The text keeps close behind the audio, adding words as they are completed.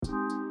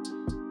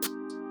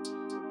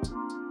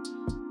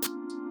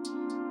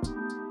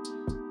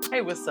Hey,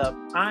 what's up?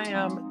 I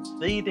am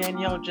the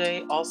Danielle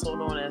J, also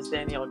known as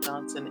Danielle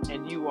Johnson,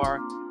 and you are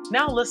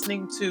now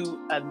listening to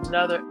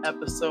another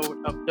episode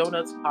of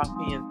Donuts,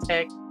 Coffee, and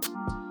Tech.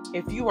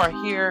 If you are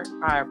here,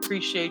 I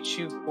appreciate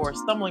you for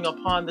stumbling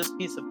upon this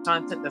piece of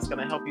content that's going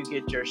to help you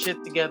get your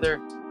shit together.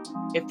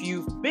 If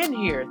you've been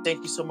here,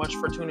 thank you so much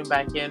for tuning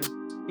back in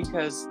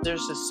because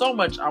there's just so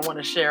much I want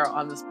to share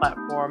on this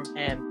platform,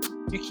 and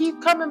you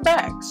keep coming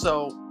back.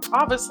 So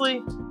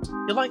obviously,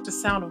 you like the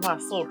sound of my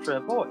sultry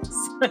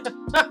voice.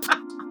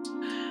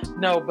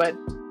 No, but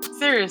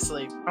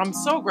seriously, I'm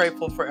so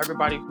grateful for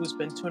everybody who's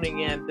been tuning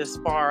in this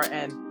far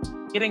and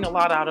getting a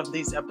lot out of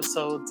these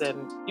episodes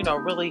and,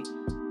 really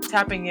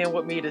tapping in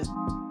with me to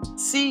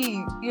see,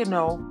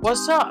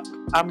 what's up.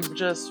 I'm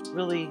just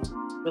really,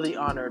 really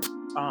honored.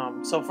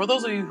 So, for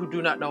those of you who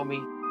do not know me,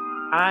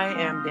 I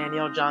am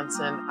Danielle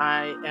Johnson.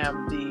 I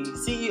am the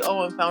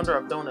CEO and founder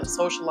of Donut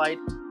Socialite.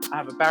 I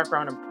have a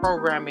background in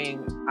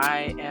programming.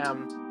 I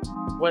am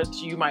what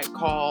you might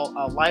call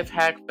a life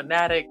hack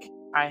fanatic.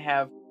 I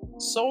have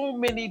so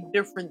many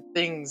different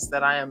things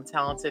that I am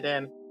talented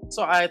in.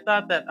 So I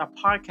thought that a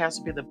podcast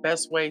would be the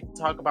best way to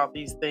talk about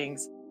these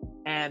things.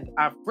 And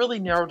I've really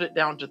narrowed it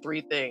down to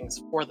three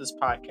things for this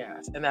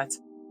podcast, and that's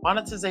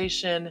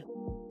monetization,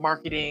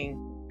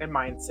 marketing, and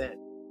mindset,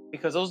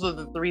 because those are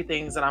the three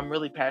things that I'm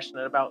really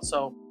passionate about.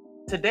 So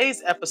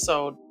today's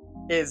episode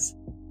is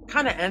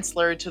kind of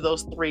ancillary to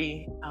those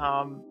three.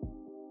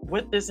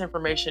 With this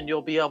information,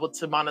 you'll be able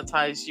to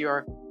monetize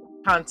your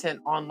content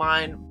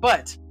online.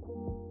 But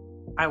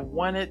I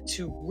wanted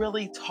to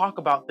really talk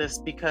about this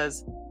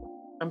because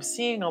I'm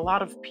seeing a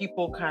lot of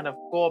people kind of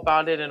go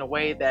about it in a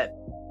way that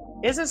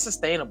isn't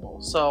sustainable.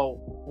 So,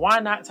 why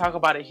not talk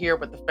about it here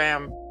with the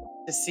fam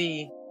to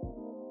see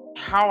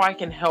how I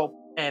can help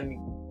and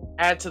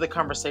add to the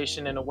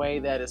conversation in a way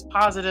that is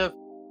positive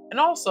and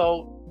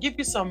also give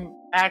you some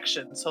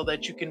action so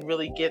that you can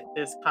really get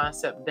this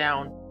concept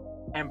down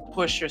and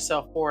push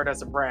yourself forward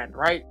as a brand,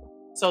 right?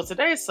 So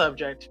today's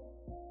subject,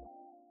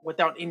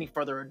 without any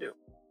further ado,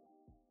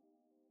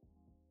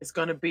 is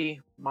going to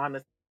be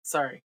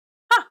sorry,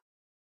 huh,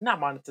 not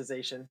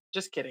monetization.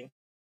 Just kidding.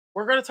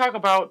 We're going to talk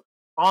about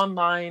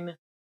online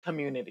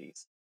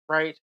communities,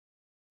 right?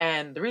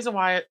 And the reason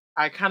why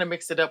I kind of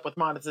mixed it up with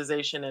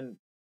monetization and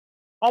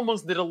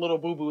almost did a little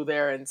boo boo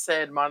there and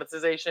said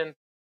monetization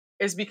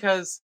is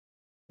because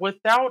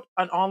without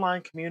an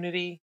online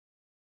community,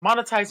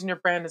 monetizing your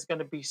brand is going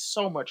to be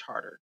so much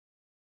harder.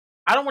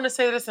 I don't want to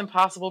say that it's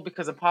impossible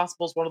because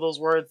impossible is one of those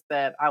words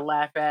that I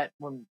laugh at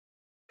when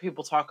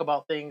people talk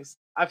about things.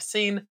 I've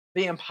seen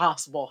the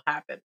impossible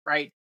happen,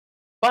 right?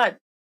 But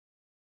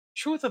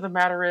truth of the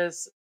matter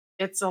is,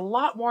 it's a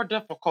lot more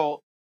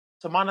difficult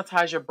to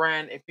monetize your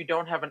brand if you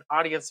don't have an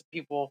audience of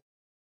people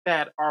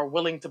that are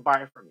willing to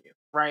buy from you,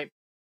 right?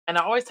 And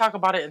I always talk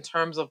about it in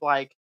terms of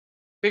like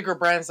bigger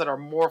brands that are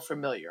more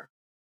familiar.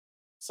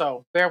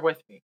 So bear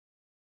with me.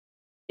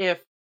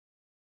 If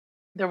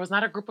there was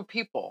not a group of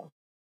people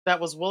that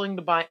was willing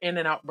to buy In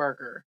and Out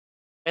Burger,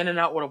 In and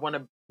Out would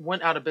have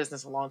went out of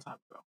business a long time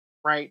ago,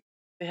 right?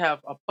 They have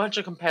a bunch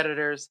of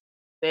competitors.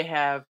 They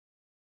have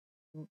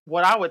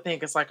what I would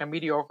think is like a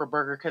mediocre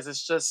burger because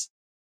it's just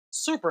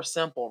super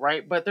simple,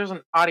 right? But there's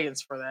an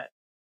audience for that.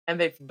 And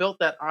they've built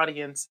that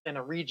audience in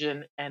a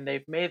region and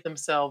they've made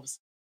themselves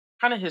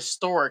kind of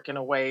historic in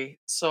a way.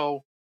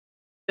 So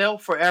they'll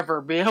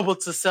forever be able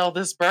to sell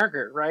this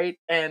burger, right?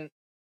 And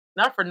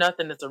not for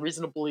nothing, it's a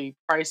reasonably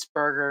priced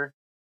burger,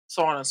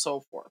 so on and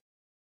so forth.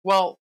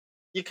 Well,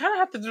 you kind of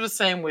have to do the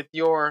same with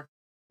your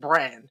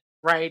brand,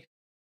 right?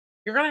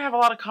 You're going to have a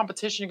lot of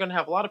competition. You're going to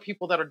have a lot of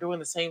people that are doing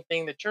the same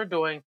thing that you're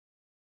doing.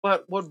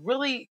 But what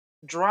really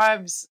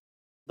drives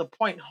the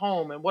point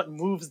home and what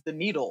moves the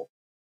needle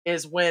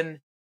is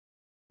when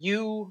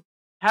you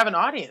have an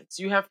audience.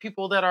 You have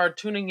people that are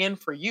tuning in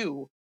for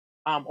you,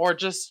 or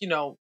just,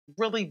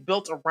 really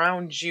built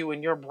around you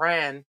and your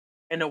brand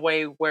in a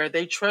way where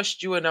they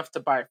trust you enough to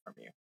buy from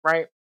you,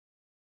 right?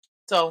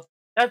 So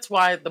that's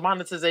why the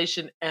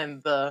monetization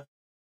and the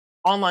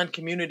online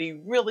community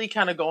really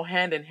kind of go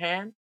hand in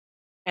hand.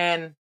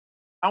 And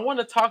I want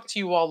to talk to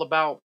you all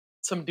about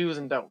some do's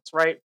and don'ts,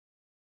 right?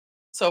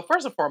 So,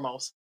 first and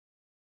foremost,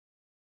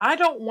 I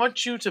don't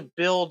want you to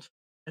build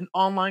an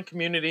online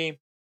community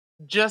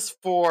just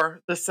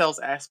for the sales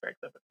aspect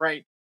of it,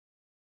 right?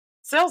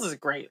 Sales is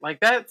great. Like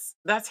that's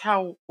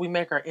how we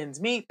make our ends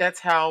meet. That's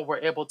how we're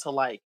able to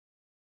like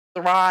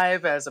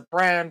thrive as a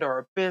brand or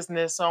a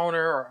business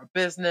owner or a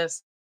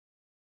business,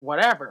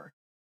 whatever.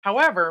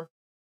 However,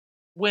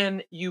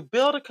 when you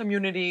build a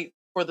community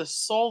for the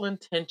sole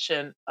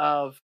intention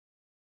of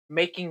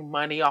making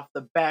money off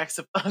the backs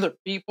of other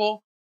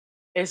people,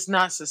 it's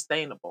not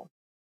sustainable.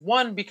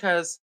 One,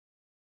 because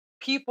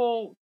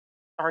people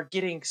are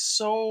getting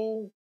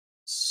so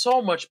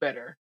much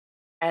better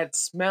at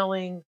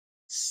smelling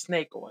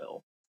snake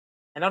oil.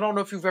 And I don't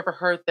know if you've ever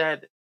heard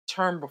that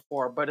term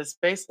before, but it's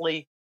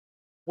basically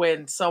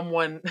when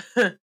someone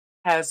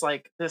has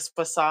like this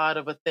facade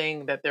of a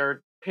thing that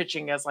they're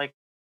pitching as like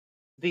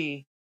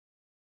the,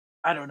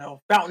 I don't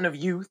know, fountain of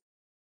youth.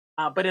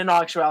 But in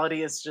all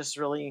actuality, it's just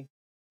really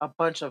a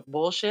bunch of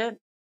bullshit.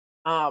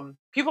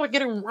 People are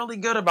getting really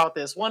good about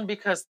this. One,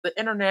 because the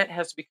internet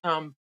has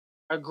become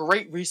a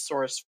great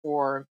resource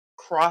for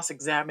cross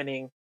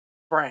examining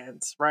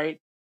brands, right?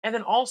 And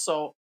then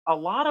also, a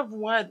lot of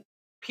what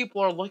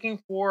people are looking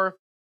for,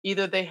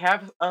 either they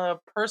have a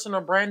person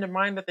or brand in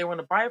mind that they want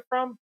to buy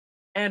from,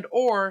 and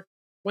or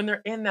when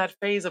they're in that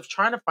phase of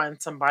trying to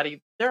find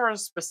somebody, there are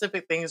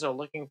specific things they're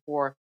looking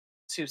for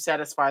to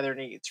satisfy their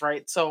needs,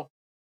 right? So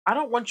I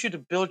don't want you to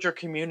build your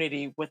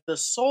community with the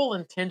sole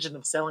intention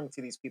of selling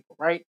to these people,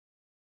 right?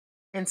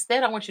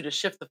 Instead, I want you to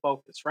shift the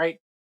focus, right?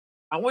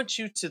 I want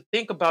you to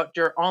think about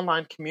your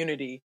online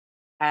community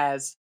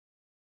as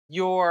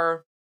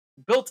your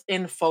built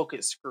in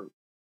focus group,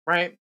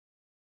 right?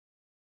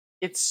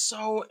 It's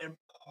so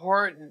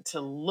important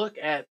to look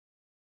at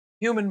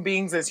human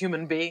beings as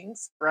human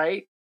beings,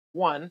 right?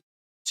 One.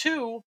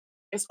 Two,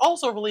 it's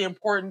also really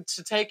important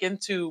to take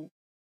into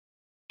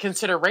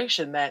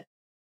consideration that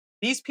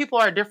these people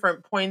are at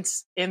different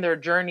points in their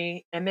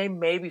journey and they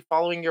may be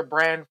following your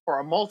brand for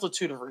a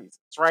multitude of reasons,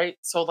 right?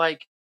 So,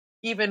 like,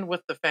 even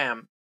with the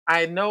fam,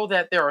 I know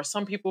that there are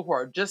some people who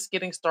are just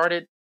getting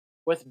started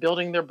with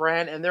building their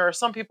brand, and there are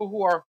some people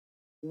who are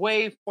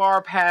way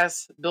far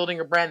past building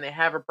a brand. They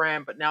have a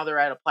brand, but now they're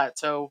at a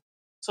plateau.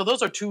 So,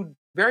 those are two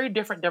very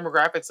different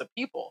demographics of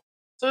people.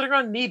 So, they're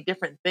going to need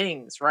different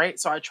things, right?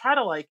 So, I try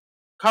to like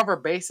cover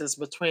bases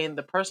between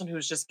the person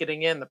who's just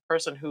getting in, the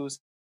person who's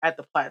at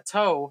the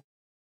plateau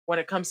when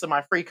it comes to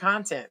my free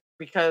content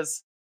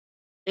because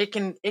it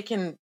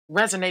can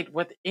resonate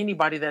with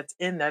anybody that's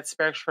in that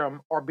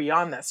spectrum or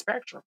beyond that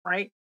spectrum,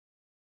 right?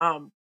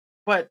 Um,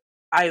 but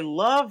I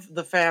love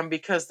the fam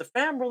because the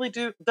fam really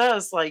do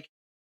does like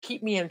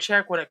keep me in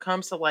check when it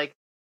comes to like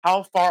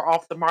how far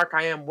off the mark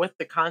I am with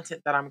the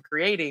content that I'm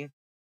creating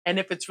and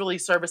if it's really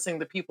servicing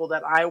the people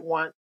that I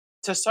want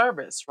to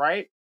service,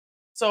 right?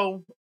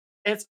 So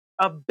it's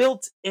a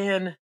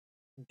built-in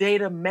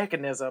data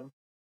mechanism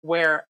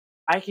where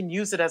I can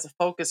use it as a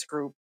focus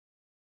group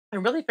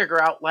and really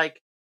figure out like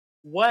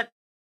what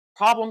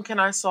problem can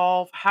I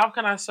solve? How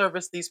can I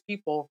service these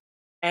people?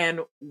 And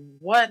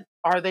what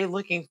are they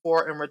looking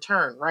for in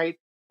return, right?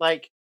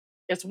 Like,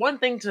 it's one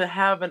thing to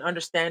have an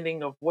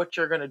understanding of what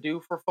you're going to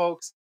do for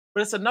folks,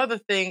 but it's another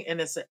thing, and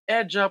it's an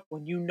edge up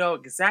when you know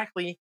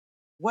exactly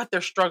what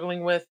they're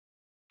struggling with,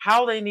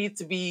 how they need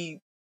to be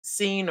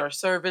seen or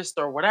serviced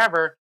or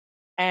whatever,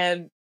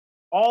 and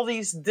all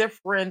these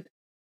different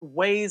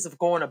ways of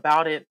going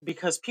about it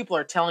because people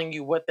are telling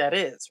you what that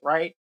is,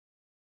 right?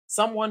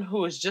 Someone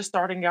who is just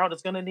starting out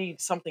is going to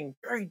need something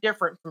very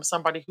different from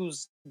somebody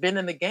who's been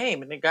in the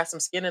game and they got some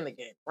skin in the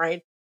game,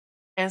 right?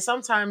 And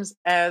sometimes,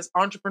 as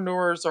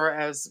entrepreneurs or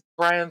as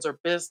brands or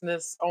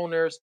business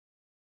owners,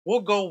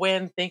 we'll go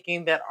in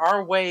thinking that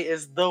our way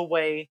is the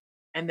way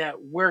and that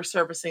we're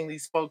servicing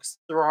these folks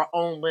through our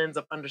own lens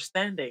of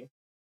understanding.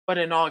 But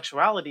in all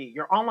actuality,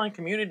 your online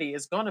community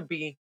is going to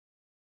be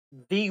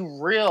the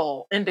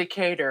real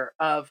indicator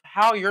of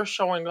how you're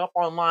showing up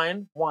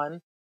online, one,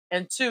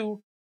 and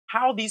two,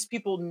 how these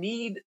people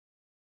need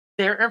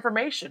their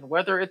information,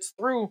 whether it's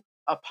through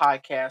a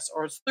podcast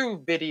or it's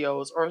through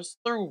videos or it's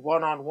through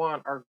one on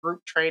one or group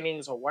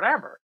trainings or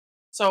whatever.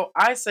 So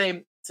I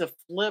say to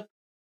flip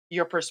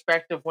your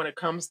perspective when it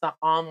comes to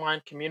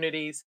online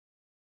communities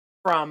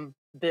from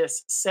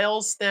this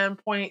sales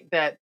standpoint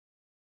that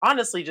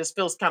honestly just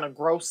feels kind of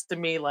gross to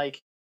me.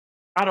 Like,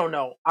 I don't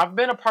know. I've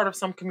been a part of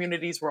some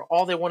communities where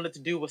all they wanted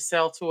to do was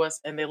sell to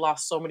us and they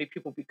lost so many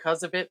people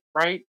because of it,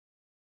 right?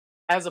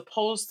 As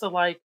opposed to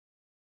like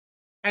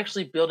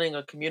actually building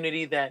a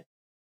community that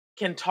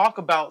can talk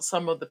about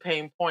some of the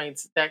pain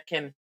points that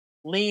can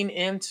lean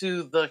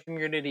into the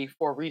community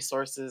for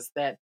resources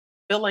that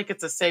feel like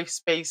it's a safe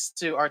space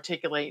to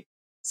articulate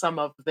some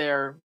of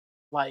their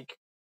like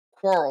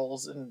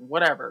quarrels and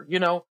whatever,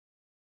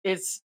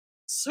 it's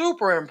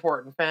super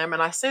important, fam.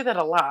 And I say that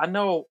a lot.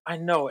 I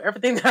know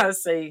everything that I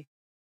say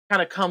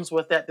kind of comes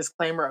with that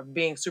disclaimer of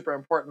being super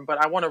important, but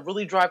I want to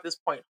really drive this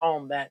point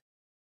home that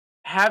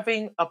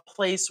having a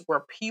place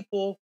where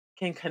people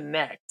can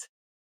connect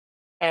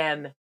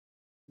and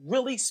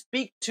really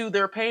speak to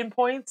their pain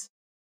points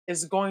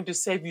is going to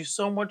save you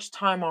so much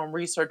time on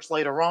research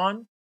later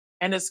on.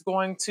 And it's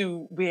going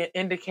to be an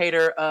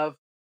indicator of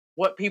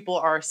what people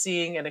are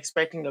seeing and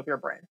expecting of your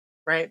brand,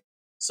 right?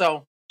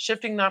 So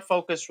shifting that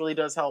focus really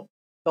does help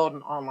build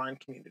an online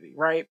community,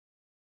 right?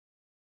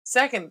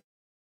 Second,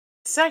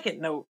 second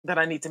note that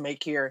I need to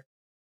make here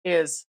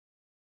is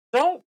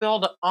don't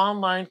build an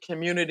online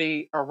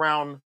community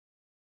around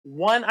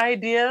one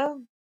idea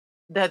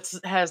that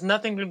has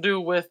nothing to do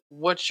with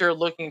what you're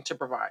looking to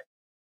provide,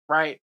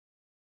 right?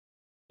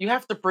 You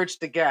have to bridge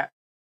the gap.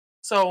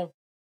 So,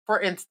 for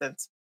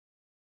instance,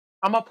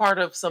 I'm a part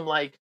of some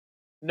like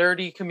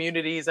nerdy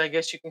communities, I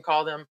guess you can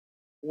call them,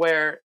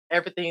 where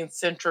everything's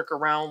centric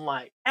around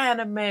like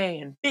anime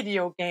and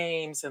video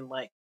games and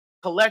like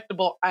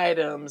collectible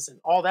items and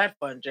all that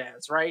fun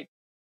jazz, right?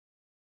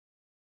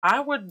 I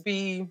would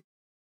be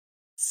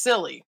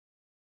silly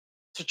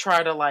to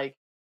try to like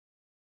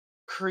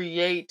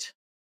create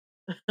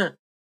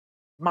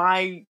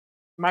my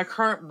my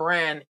current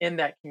brand in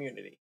that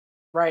community,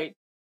 right?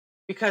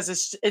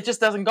 Because it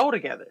just doesn't go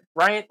together,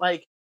 right?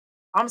 Like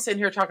I'm sitting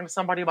here talking to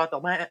somebody about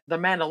the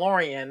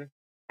Mandalorian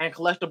and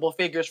collectible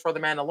figures for the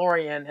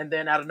Mandalorian, and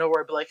then out of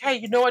nowhere, be like, "Hey,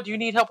 you know what? Do you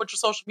need help with your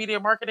social media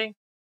marketing,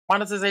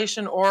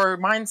 monetization, or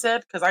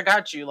mindset? Because I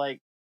got you." Like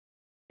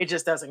it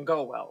just doesn't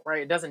go well,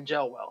 right? It doesn't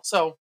gel well.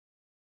 So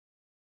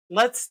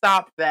let's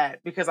stop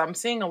that because I'm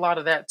seeing a lot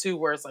of that too,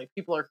 where it's like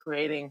people are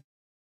creating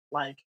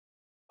like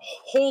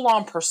whole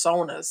on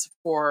personas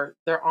for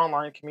their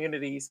online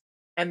communities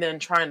and then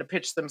trying to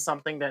pitch them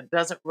something that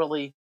doesn't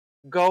really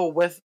go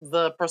with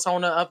the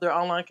persona of their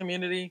online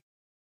community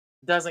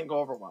doesn't go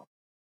over well.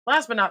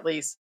 Last but not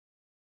least,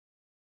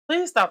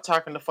 please stop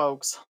talking to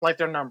folks like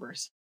they're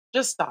numbers.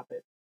 Just stop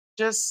it.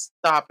 Just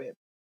stop it.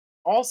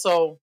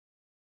 Also,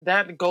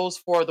 that goes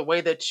for the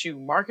way that you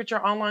market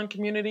your online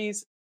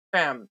communities.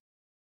 Fam,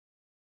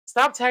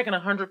 stop tagging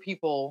 100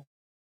 people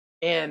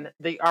in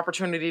the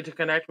opportunity to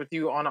connect with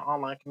you on an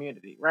online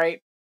community,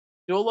 right?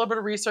 Do a little bit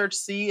of research,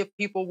 see if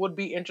people would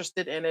be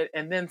interested in it,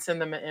 and then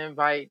send them an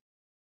invite.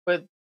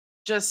 But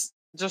just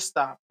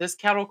stop. This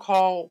cattle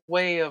call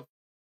way of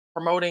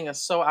promoting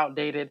is so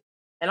outdated.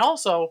 And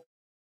also,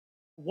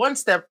 one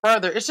step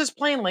further, it's just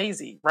plain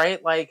lazy,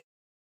 right? Like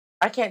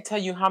I can't tell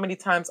you how many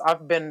times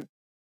I've been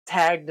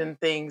tagged in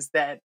things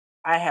that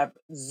I have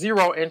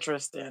zero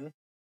interest in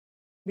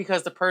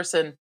because the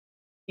person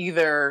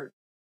either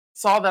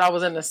saw that I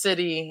was in the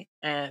city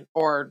and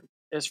or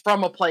is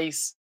from a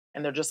place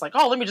and they're just like,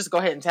 "Oh, let me just go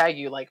ahead and tag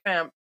you." Like,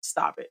 fam,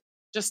 stop it.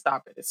 Just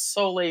stop it. It's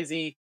so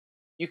lazy.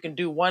 You can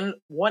do one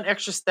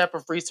extra step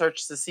of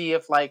research to see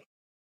if like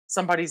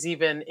somebody's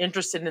even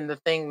interested in the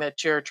thing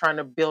that you're trying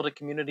to build a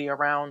community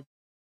around.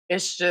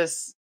 It's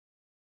just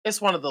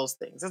it's one of those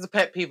things. It's a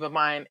pet peeve of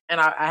mine, and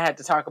I had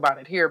to talk about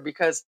it here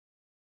because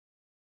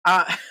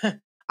I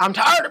I'm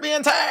tired of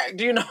being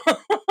tagged.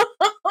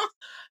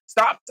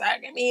 Stop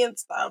tagging me and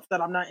stuff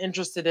that I'm not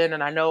interested in.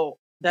 And I know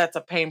that's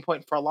a pain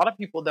point for a lot of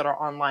people that are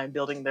online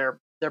building their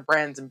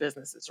brands and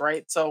businesses,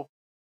 right? So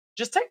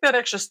just take that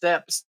extra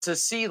steps to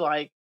see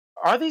like,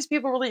 are these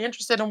people really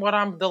interested in what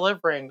I'm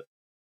delivering?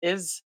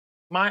 Is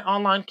my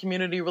online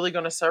community really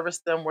going to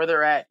service them where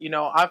they're at?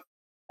 I've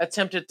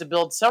attempted to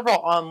build several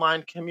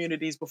online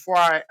communities before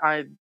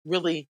I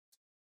really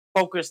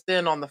focused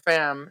in on the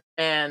fam.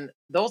 And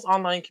those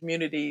online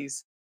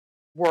communities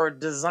were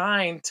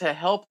designed to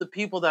help the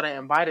people that I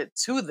invited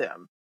to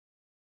them.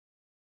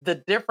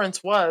 The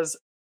difference was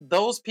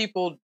those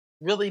people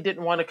really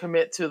didn't want to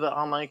commit to the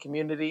online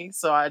community.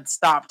 So I'd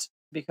stopped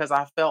because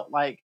I felt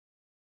like,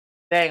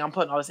 dang, I'm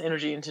putting all this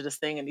energy into this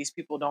thing and these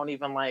people don't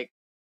even like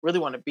really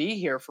want to be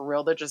here for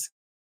real. They're just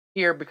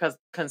here because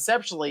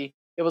conceptually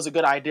it was a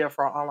good idea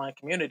for our online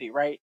community,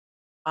 right?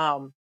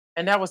 Um,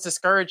 and that was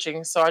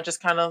discouraging. So I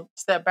just kind of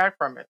stepped back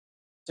from it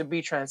to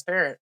be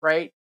transparent,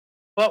 right?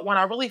 But when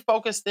I really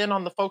focused in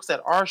on the folks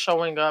that are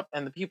showing up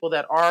and the people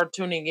that are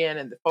tuning in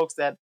and the folks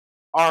that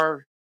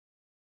are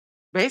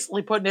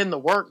basically putting in the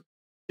work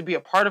to be a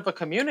part of a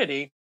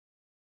community,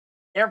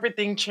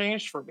 everything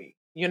changed for me.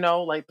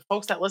 Like the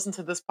folks that listen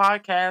to this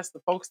podcast,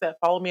 the folks that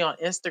follow me on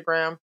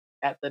Instagram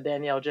at the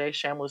Danielle J.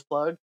 Shameless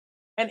Plug,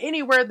 and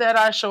anywhere that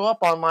I show up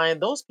online,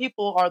 those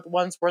people are the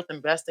ones worth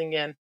investing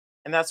in.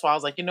 And that's why I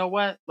was like, you know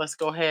what? Let's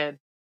go ahead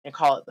and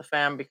call it the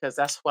fam because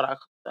that's what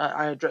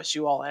I address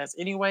you all as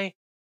anyway.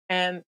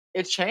 And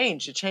it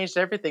changed. It changed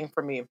everything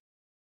for me.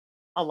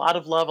 A lot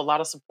of love, a lot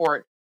of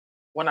support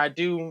when I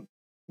do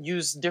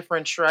use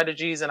different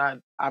strategies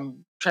and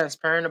I'm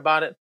transparent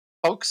about it,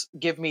 folks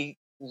give me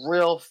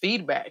real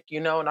feedback,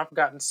 and I've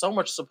gotten so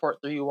much support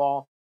through you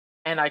all.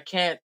 And I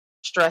can't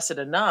stress it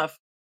enough.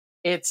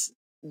 It's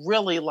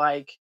really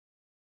like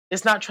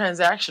it's not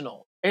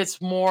transactional.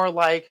 It's more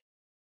like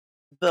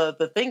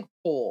the think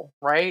pool,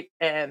 right?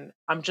 And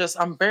I'm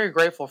very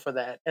grateful for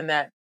that. And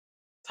that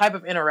type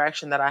of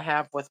interaction that I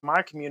have with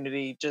my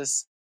community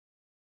just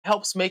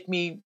helps make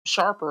me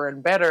sharper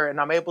and better and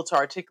I'm able to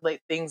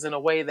articulate things in a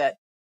way that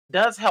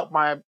does help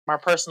my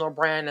personal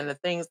brand and the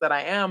things that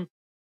I am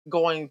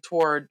going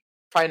toward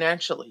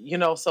financially,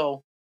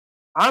 so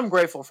I'm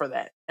grateful for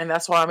that. And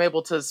that's why I'm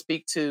able to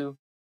speak to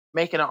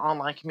making an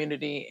online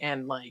community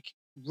and like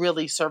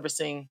really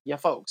servicing your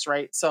folks,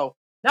 right? So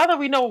now that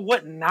we know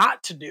what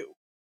not to do,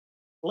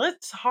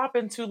 let's hop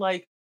into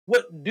like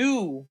what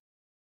do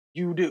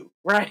you do,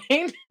 right?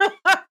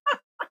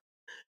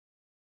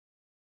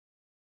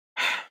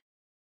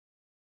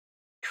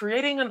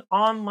 Creating an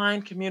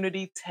online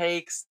community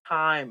takes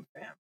time,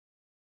 fam.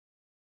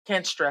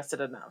 Can't stress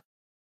it enough.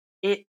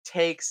 It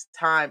takes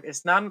time.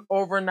 It's not an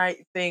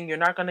overnight thing. You're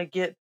not going to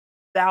get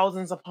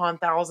thousands upon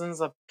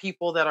thousands of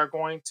people that are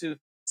going to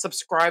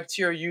subscribe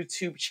to your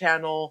YouTube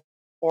channel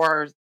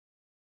or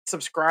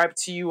subscribe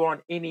to you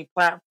on any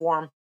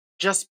platform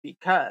just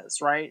because,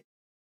 right?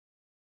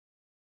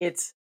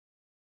 It's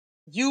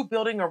you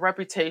building a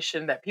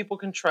reputation that people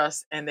can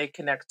trust and they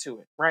connect to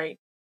it, right?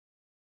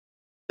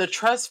 The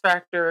trust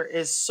factor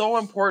is so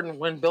important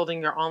when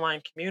building your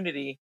online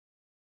community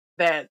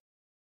that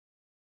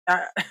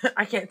I,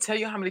 I can't tell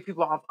you how many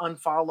people I've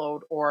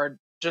unfollowed or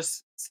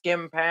just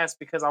skimmed past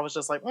because I was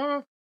just like,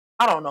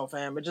 I don't know,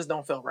 fam. It just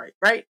don't feel right,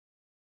 right?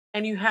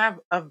 And you have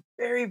a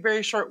very,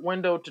 very short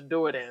window to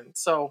do it in.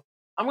 So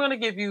I'm going to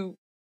give you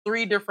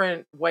three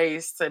different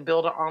ways to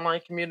build an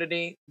online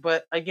community.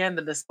 But again,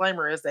 the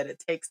disclaimer is that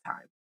it takes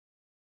time.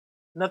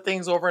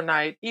 Nothing's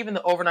overnight. Even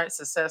the overnight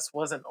success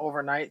wasn't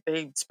overnight.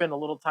 They spent a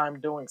little time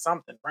doing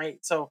something, right?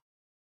 So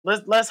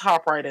let's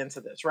hop right into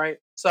this, right?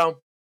 So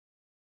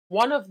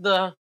one of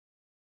the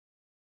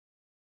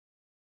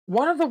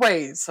one of the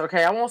ways,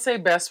 okay, I won't say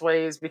best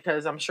ways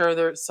because I'm sure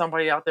there's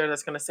somebody out there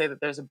that's going to say that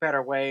there's a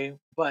better way,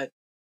 but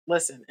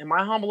listen, in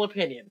my humble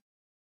opinion,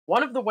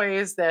 one of the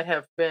ways that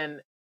have been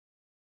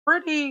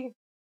pretty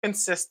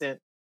consistent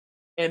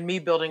in me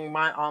building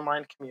my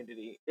online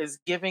community is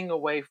giving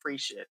away free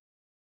shit.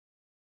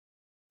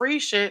 Free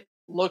shit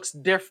looks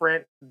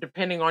different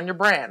depending on your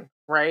brand,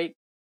 right?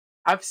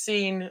 I've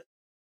seen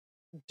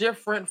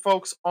different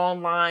folks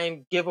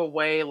online give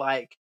away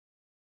like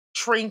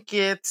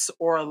trinkets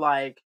or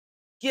like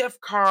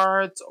gift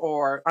cards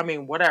or I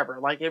mean whatever.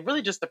 Like it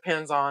really just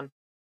depends on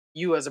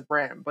you as a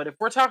brand. But if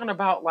we're talking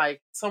about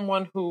like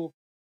someone who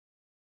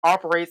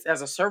operates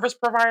as a service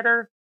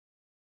provider,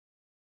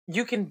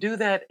 you can do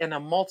that in a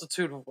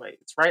multitude of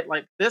ways, right?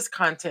 Like this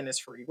content is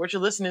free. What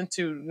you're listening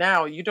to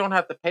now, you don't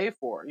have to pay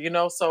for,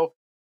 So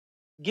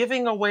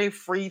giving away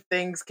free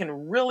things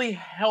can really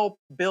help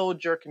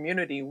build your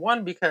community.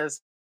 One,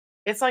 because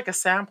it's like a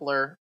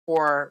sampler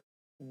for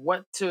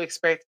what to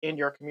expect in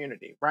your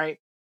community, right?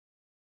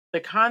 The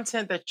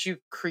content that you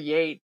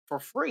create for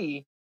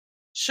free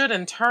should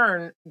in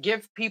turn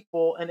give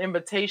people an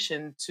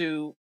invitation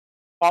to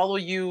follow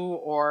you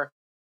or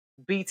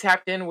be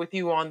tapped in with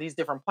you on these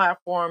different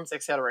platforms,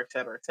 et cetera, et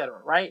cetera, et cetera,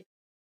 right?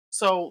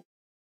 So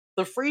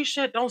the free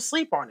shit, don't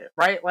sleep on it,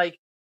 right? Like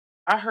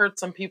I heard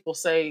some people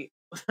say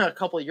a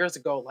couple of years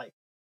ago, like,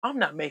 I'm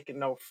not making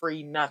no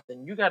free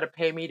nothing. You gotta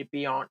pay me to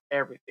be on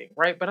everything,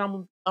 right? But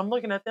I'm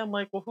looking at them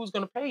like, well, who's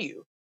gonna pay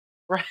you?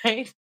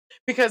 Right?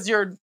 Because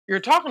you're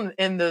talking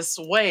in this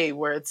way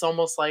where it's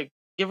almost like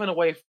giving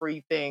away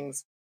free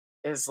things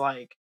is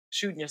like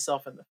shooting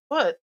yourself in the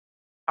foot.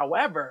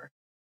 However,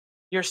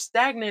 you're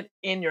stagnant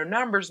in your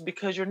numbers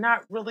because you're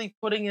not really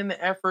putting in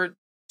the effort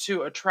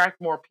to attract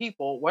more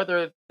people,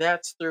 whether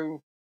that's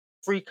through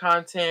free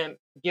content,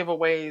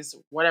 giveaways,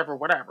 whatever,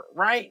 whatever,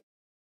 right?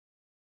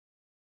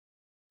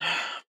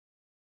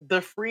 The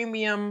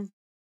freemium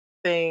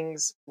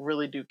things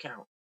really do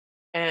count.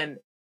 And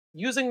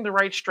using the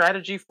right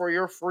strategy for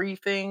your free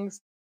things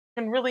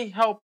can really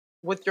help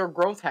with your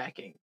growth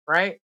hacking,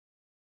 right?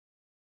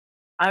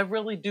 I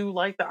really do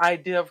like the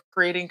idea of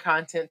creating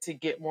content to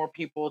get more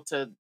people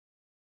to,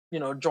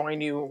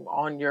 join you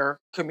on your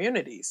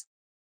communities.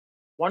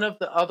 One of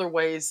the other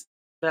ways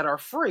that are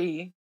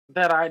free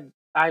that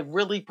I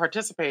really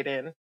participate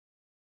in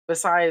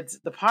besides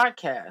the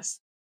podcast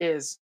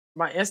is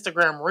my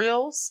Instagram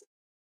Reels.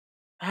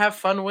 Have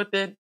fun with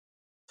it,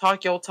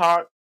 talk your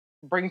talk,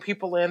 bring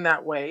people in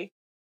that way.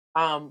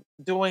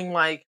 Doing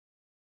like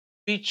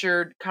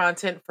featured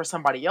content for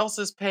somebody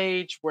else's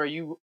page where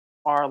you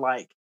are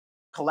like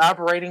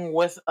collaborating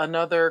with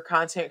another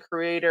content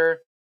creator,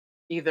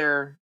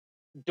 either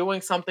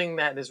doing something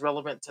that is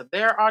relevant to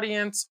their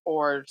audience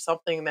or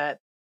something that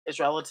is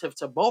relative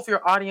to both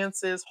your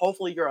audiences.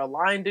 Hopefully, you're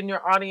aligned in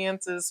your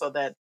audiences so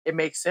that it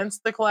makes sense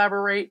to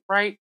collaborate,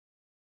 right?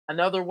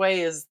 Another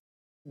way is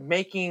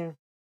making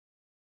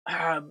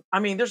I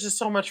mean, there's just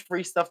so much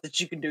free stuff that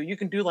you can do. You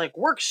can do like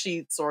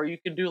worksheets, or you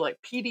can do like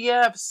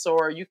PDFs,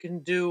 or you can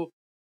do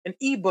an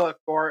ebook,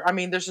 or I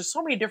mean, there's just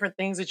so many different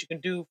things that you can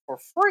do for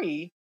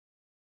free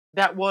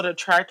that would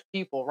attract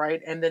people,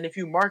 right? And then if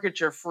you market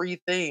your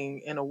free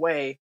thing in a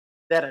way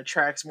that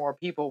attracts more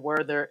people,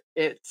 whether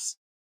it's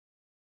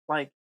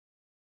like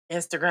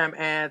Instagram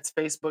ads,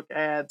 Facebook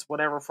ads,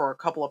 whatever, for a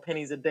couple of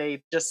pennies a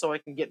day, just so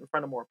it can get in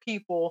front of more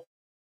people,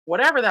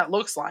 whatever that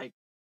looks like,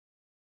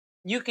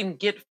 you can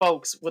get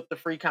folks with the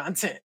free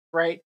content,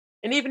 right?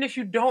 And even if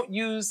you don't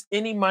use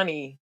any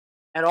money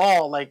at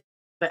all, like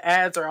the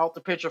ads are out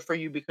the picture for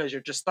you because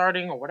you're just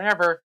starting or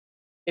whatever,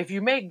 if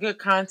you make good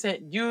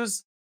content,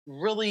 use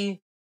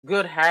really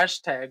good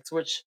hashtags,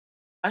 which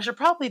I should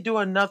probably do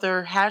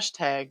another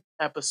hashtag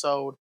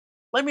episode.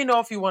 Let me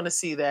know if you want to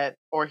see that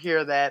or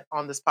hear that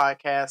on this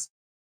podcast.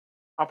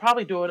 I'll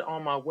probably do it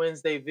on my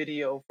Wednesday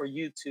video for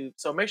YouTube.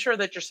 So make sure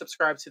that you're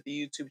subscribed to the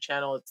YouTube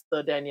channel. It's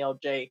the Danielle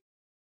J,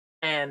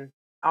 and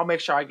I'll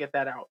make sure I get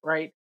that out,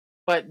 right?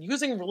 But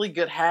using really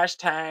good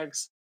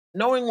hashtags,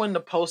 knowing when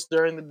to post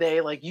during the day,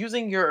 like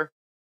using your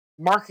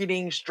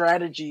marketing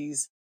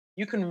strategies,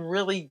 you can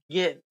really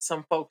get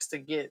some folks to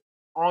get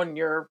on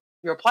your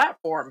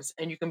platforms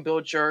and you can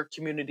build your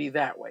community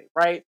that way,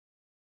 right?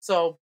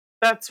 So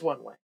that's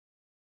one way.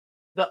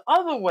 The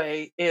other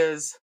way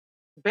is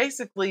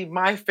basically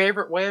my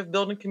favorite way of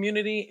building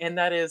community, and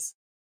that is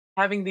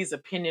having these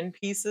opinion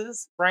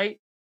pieces, right?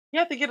 You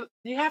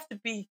have to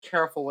be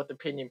careful with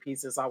opinion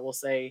pieces, I will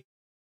say,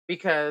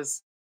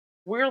 because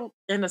we're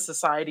in a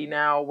society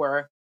now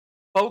where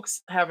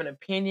folks have an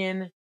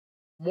opinion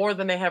more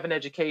than they have an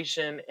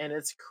education. And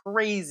it's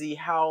crazy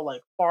how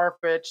like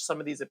far-fetched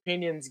some of these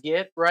opinions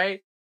get,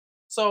 right?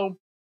 So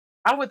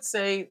I would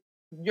say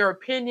your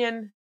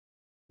opinion,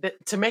 that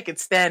to make it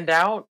stand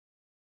out,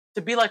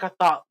 to be like a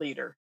thought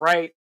leader,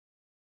 right?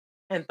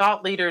 And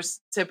thought leaders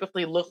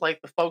typically look like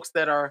the folks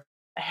that are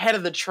ahead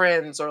of the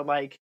trends, or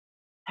like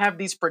have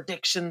these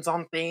predictions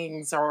on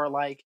things, or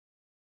like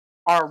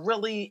are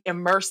really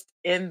immersed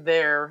in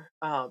their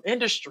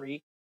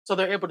industry. So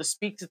they're able to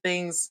speak to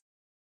things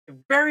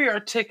very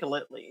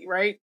articulately,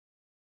 right?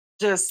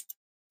 Just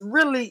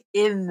really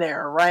in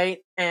there, right?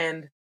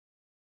 And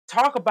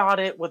talk about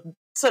it with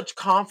such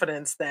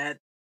confidence that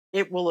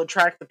it will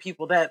attract the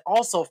people that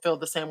also feel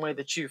the same way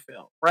that you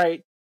feel,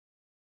 right?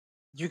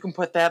 You can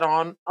put that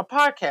on a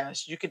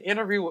podcast. You can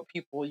interview with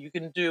people. You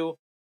can do,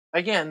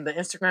 again, the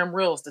Instagram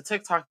reels, the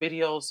TikTok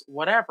videos,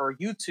 whatever,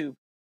 YouTube,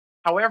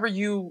 however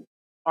you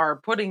are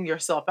putting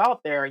yourself out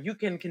there, you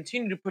can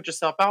continue to put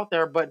yourself out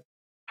there, but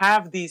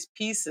have these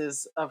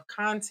pieces of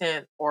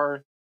content,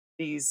 or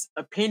these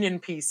opinion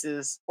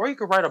pieces, or you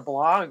could write a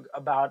blog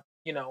about,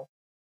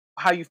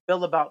 how you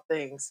feel about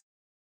things.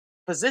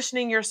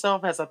 Positioning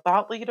yourself as a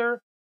thought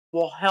leader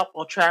will help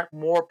attract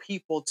more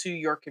people to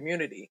your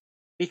community,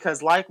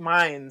 because like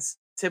minds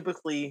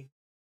typically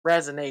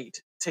resonate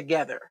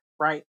together,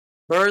 right?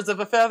 Birds of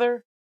a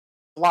feather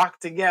flock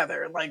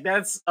together. Like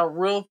that's a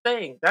real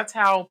thing. That's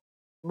how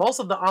most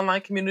of the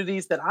online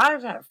communities that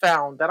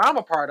found, that I'm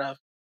a part of,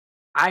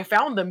 I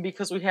found them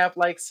because we have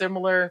like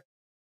similar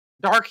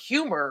dark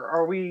humor,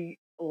 or we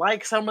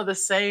like some of the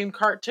same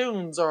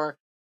cartoons, or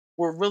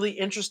we're really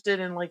interested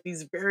in like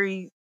these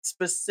very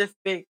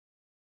specific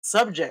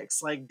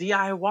subjects like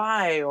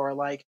DIY, or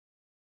like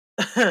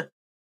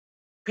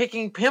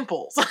picking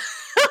pimples.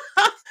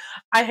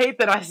 I hate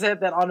that I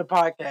said that on the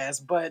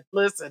podcast, but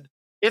listen,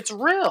 it's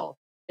real.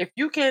 If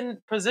you can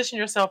position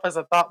yourself as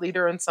a thought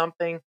leader in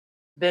something,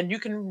 then you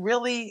can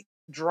really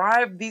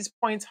drive these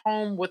points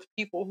home with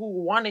people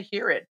who want to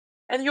hear it.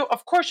 And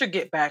of course, you'll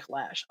get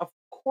backlash. Of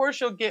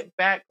course, you'll get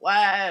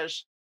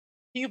backlash.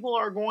 People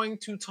are going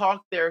to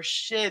talk their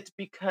shit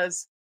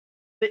because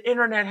the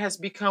internet has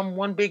become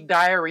one big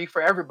diary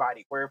for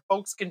everybody, where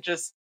folks can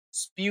just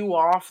spew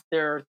off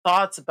their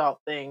thoughts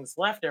about things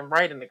left and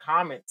right in the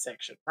comment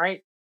section,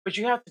 right? But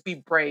you have to be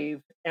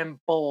brave and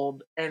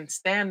bold and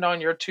stand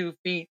on your 2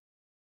 feet,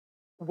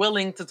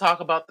 willing to talk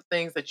about the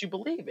things that you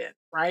believe in,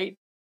 right?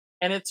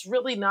 And it's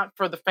really not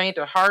for the faint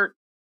of heart.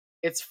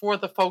 It's for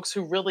the folks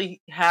who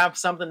really have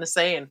something to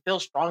say and feel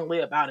strongly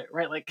about it,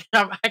 right? Like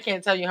I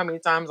can't tell you how many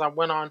times I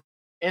went on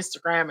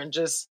Instagram and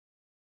just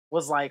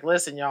was like,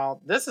 listen,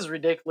 y'all, this is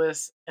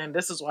ridiculous. And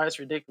this is why it's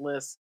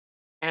ridiculous.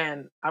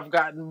 And I've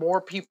gotten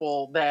more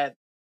people that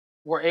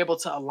were able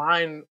to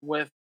align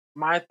with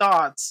my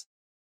thoughts,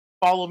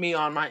 follow me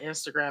on my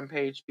Instagram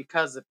page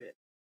because of it.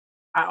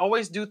 I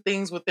always do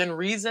things within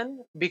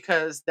reason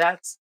because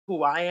that's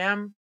who I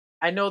am.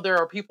 I know there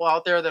are people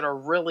out there that are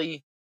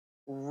really,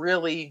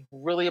 really,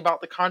 really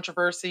about the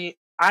controversy.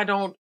 I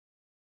don't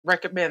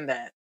recommend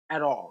that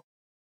at all.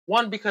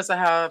 One, because I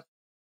have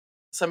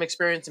some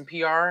experience in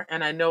PR,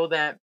 and I know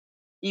that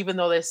even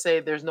though they say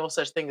there's no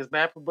such thing as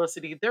bad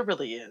publicity, there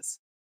really is.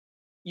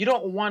 You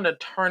don't want to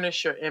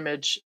tarnish your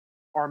image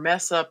or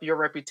mess up your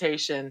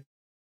reputation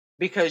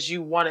because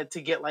you wanted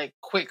to get like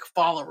quick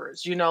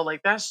followers.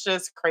 Like that's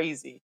just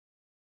crazy.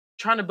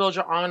 Trying to build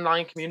your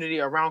online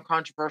community around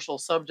controversial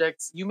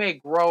subjects, you may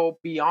grow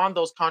beyond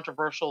those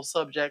controversial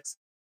subjects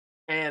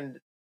and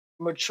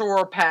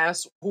mature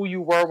past who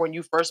you were when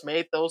you first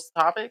made those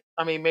topics.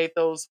 I mean, made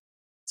those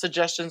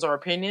suggestions or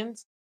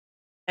opinions.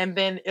 And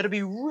then it'll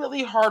be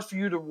really hard for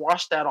you to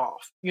wash that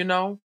off.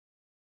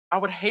 I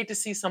would hate to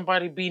see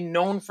somebody be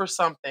known for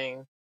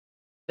something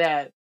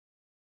that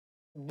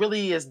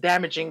really is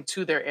damaging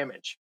to their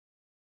image.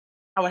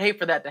 I would hate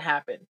for that to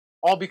happen,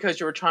 all because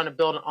you were trying to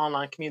build an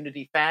online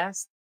community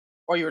fast,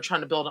 or you were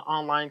trying to build an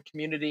online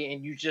community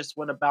and you just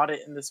went about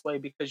it in this way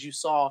because you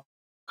saw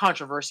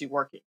controversy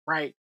working,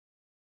 right?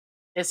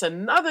 It's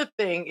another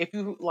thing if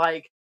you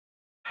like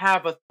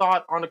have a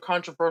thought on a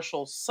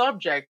controversial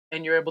subject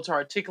and you're able to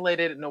articulate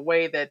it in a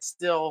way that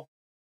still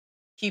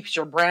keeps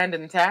your brand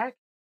intact.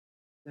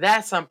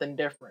 That's something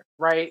different,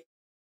 right?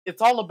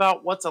 It's all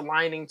about what's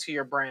aligning to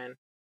your brand.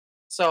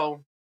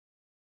 So,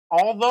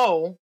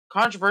 although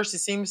controversy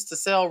seems to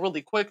sell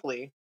really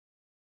quickly,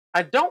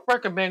 I don't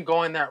recommend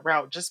going that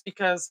route just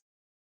because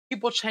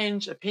people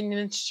change,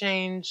 opinions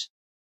change,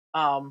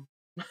 um,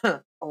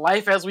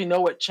 life as we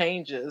know it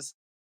changes.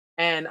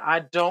 And I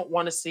don't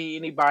want to see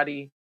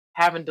anybody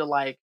having to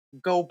like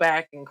go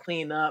back and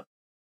clean up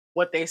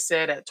what they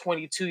said at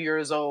 22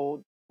 years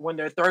old when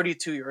they're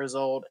 32 years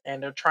old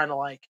and they're trying to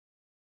like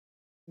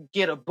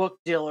get a book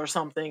deal or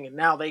something, and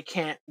now they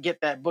can't get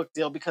that book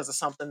deal because of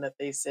something that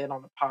they said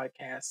on the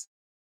podcast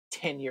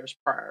 10 years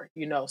prior.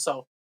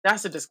 So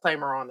that's a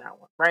disclaimer on that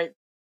one, right?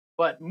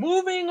 But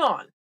moving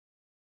on,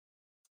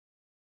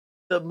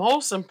 the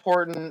most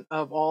important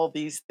of all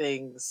these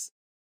things,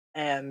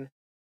 and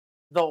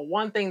the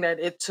one thing that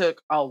it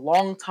took a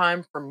long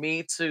time for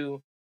me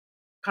to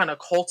kind of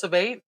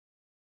cultivate,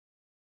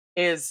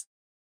 is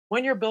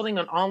when you're building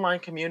an online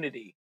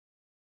community,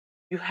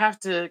 you have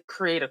to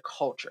create a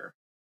culture,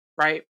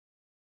 right?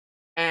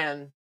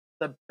 And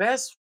the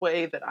best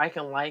way that I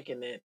can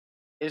liken it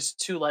is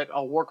to like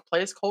a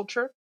workplace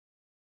culture.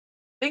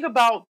 Think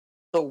about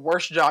the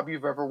worst job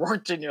you've ever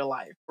worked in your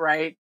life,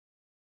 right?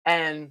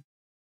 And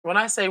when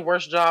I say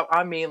worst job,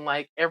 I mean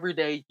like every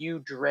day you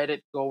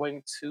dreaded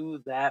going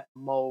to that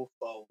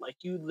mofo. Like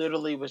you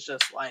literally was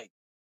just like,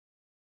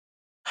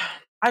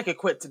 I could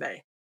quit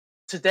today.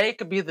 Today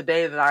could be the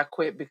day that I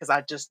quit because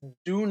I just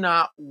do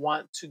not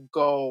want to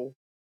go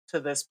to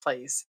this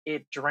place.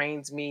 It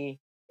drains me.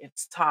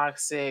 It's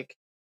toxic.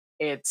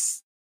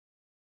 It's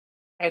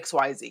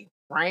XYZ,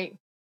 right?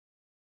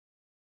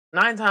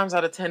 Nine times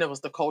out of 10, it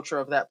was the culture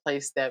of that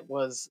place that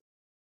was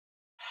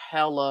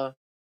hella,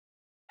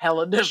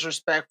 hella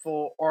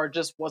disrespectful or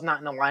just was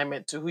not in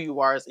alignment to who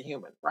you are as a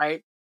human,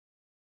 right?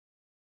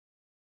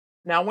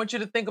 Now, I want you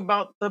to think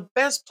about the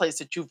best place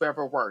that you've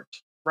ever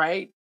worked,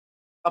 right?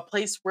 A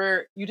place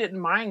where you didn't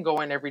mind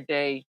going every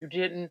day. You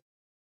didn't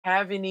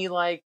have any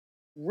like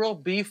real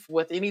beef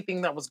with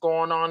anything that was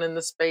going on in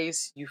the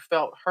space. You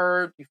felt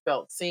heard, you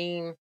felt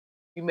seen.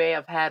 You may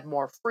have had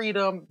more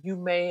freedom. You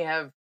may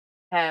have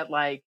had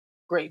like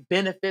great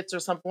benefits or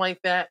something like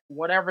that.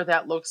 Whatever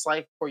that looks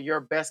like for your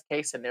best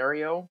case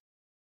scenario,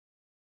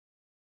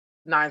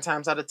 nine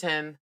times out of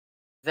 10,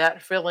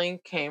 that feeling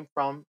came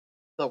from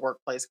the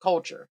workplace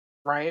culture,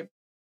 right?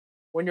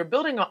 When you're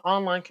building an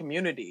online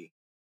community,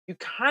 you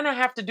kind of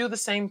have to do the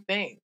same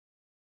thing.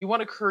 You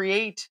want to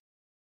create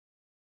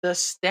the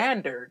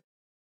standard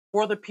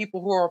for the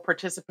people who are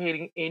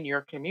participating in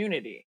your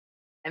community.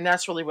 And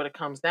that's really what it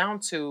comes down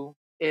to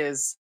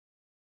is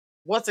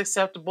what's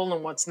acceptable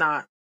and what's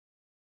not.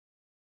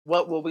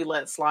 What will we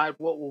let slide?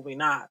 What will we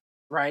not?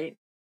 Right.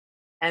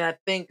 And I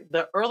think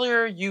the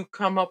earlier you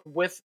come up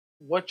with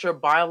what your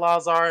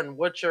bylaws are and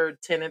what your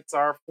tenets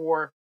are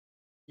for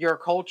your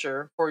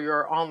culture, for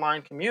your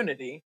online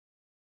community,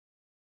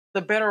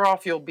 the better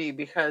off you'll be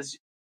because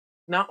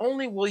not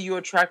only will you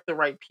attract the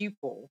right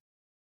people,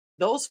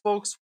 those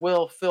folks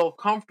will feel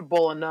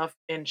comfortable enough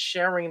in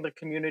sharing the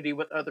community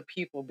with other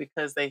people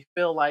because they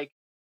feel like,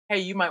 hey,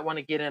 you might want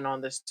to get in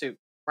on this too,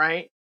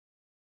 right?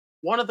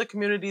 One of the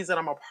communities that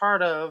I'm a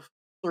part of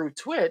through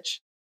Twitch,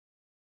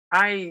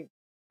 I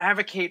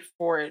advocate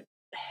for it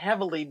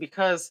heavily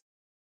because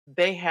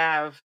they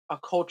have a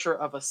culture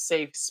of a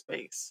safe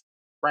space,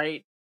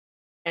 right?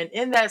 And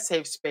in that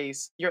safe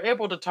space, you're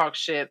able to talk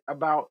shit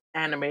about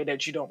anime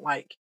that you don't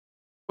like,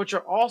 but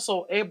you're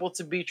also able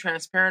to be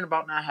transparent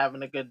about not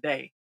having a good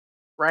day,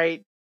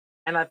 right?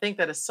 And I think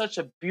that is such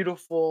a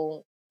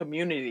beautiful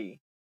community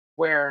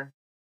where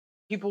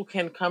people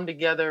can come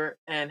together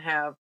and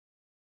have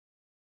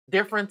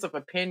difference of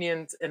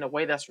opinions in a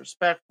way that's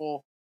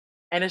respectful.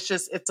 And it's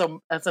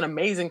an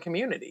amazing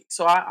community.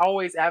 So I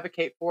always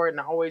advocate for it and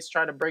I always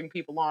try to bring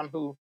people on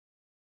who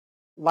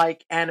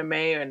like anime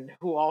and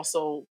who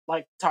also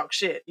like talk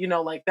shit. You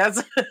know, like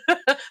that's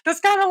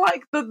that's kind of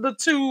like the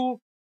two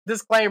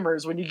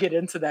disclaimers when you get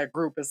into that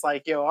group. It's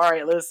like, yo, all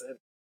right, listen,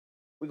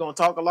 we're gonna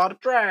talk a lot of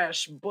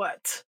trash,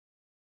 but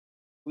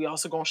we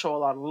also gonna show a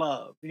lot of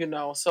love, you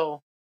know.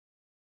 So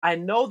I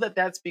know that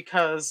that's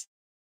because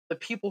the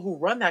people who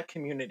run that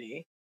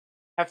community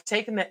have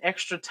taken the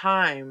extra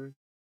time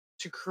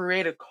to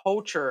create a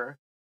culture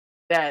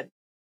that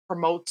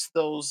promotes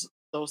those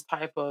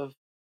type of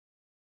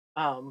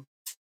um,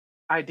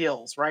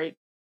 ideals, right?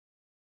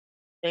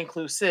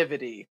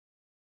 Inclusivity,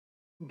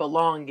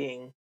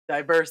 belonging,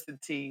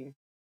 diversity,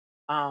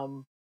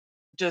 um,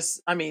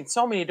 just I mean,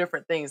 so many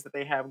different things that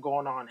they have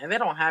going on, and they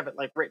don't have it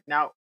like written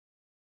out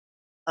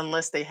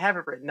unless they have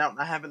it written out and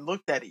I haven't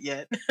looked at it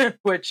yet,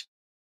 which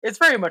it's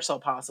very much so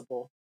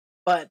possible.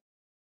 But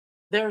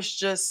there's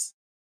just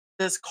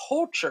this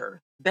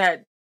culture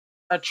that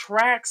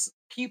attracts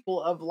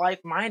people of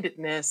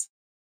like-mindedness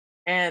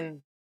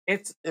and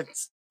it's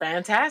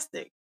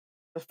fantastic.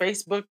 The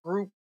Facebook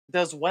group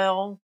does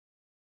well,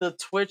 the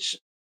Twitch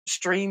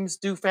streams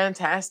do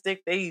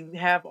fantastic. They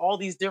have all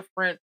these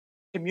different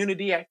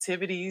community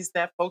activities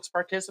that folks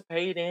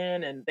participate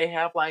in and they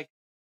have like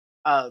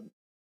uh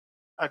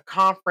a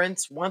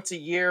conference once a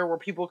year where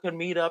people can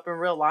meet up in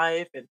real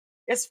life and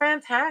it's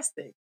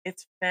fantastic.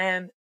 It's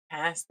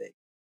fantastic.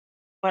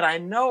 But I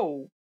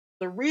know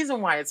the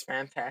reason why it's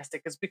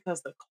fantastic is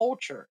because the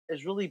culture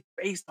is really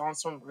based on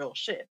some real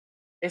shit.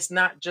 It's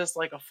not just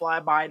like a fly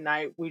by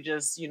night. We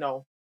just, you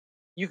know,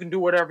 you can do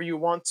whatever you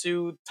want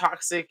to.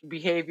 Toxic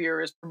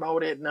behavior is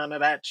promoted, none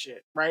of that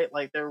shit, right?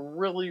 Like they're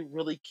really,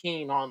 really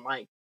keen on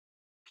like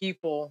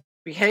people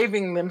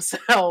behaving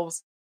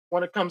themselves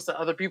when it comes to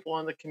other people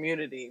in the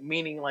community,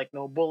 meaning like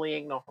no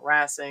bullying, no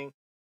harassing,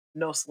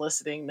 no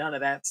soliciting, none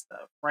of that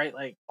stuff, right?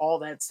 Like all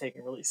that's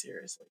taken really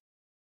seriously.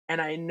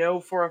 And I know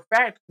for a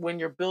fact when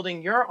you're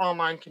building your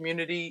online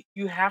community,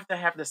 you have to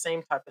have the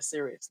same type of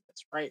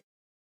seriousness, right?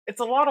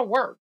 It's a lot of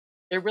work.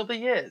 It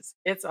really is.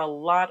 It's a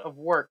lot of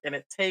work and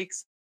it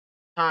takes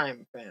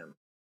time, fam.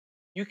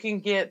 You can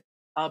get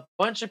a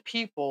bunch of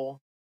people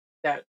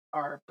that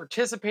are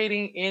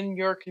participating in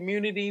your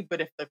community.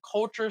 But if the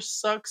culture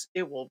sucks,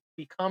 it will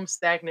become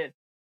stagnant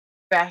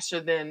faster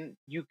than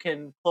you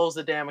can close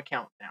the damn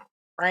account down,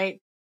 right?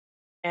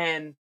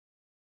 And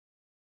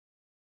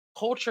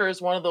culture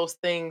is one of those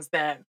things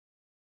that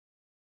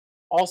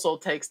also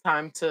takes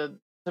time to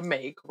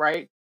make,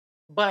 right?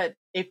 But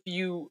if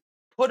you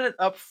put it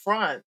up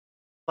front,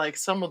 like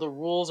some of the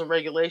rules and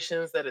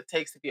regulations that it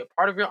takes to be a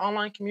part of your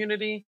online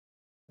community,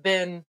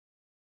 then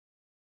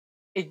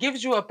it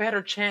gives you a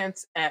better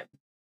chance at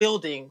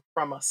building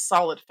from a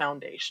solid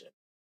foundation.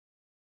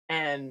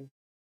 And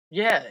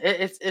yeah,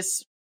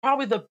 it's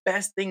probably the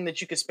best thing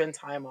that you could spend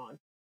time on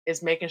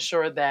is making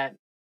sure that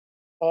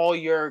all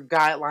your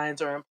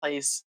guidelines are in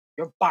place,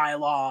 your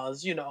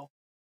bylaws,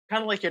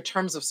 kind of like your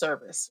terms of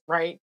service,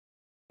 right?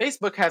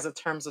 Facebook has a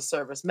terms of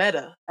service.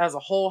 Meta as a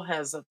whole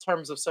has a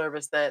terms of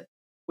service that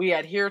we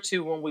adhere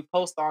to when we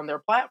post on their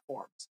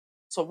platforms.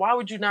 So why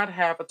would you not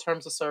have a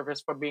terms of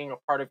service for being a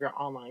part of your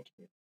online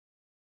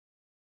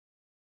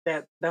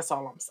community? That's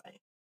all I'm saying,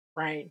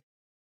 right?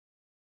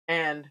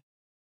 And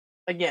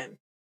again,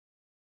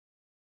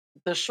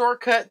 the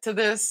shortcut to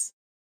this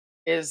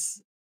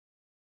is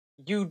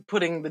you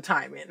putting the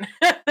time in.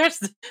 there's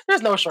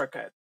there's no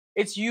shortcut.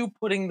 It's you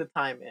putting the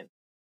time in.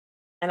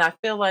 And I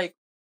feel like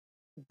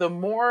the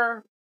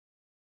more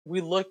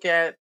we look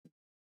at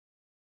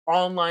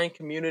online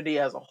community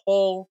as a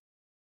whole,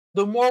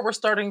 the more we're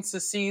starting to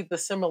see the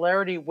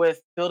similarity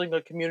with building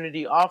a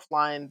community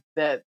offline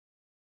that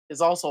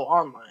is also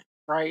online,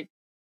 right?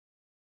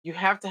 You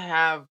have to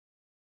have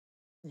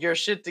your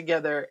shit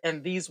together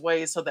in these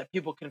ways so that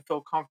people can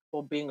feel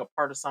comfortable being a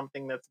part of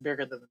something that's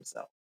bigger than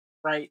themselves,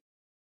 right?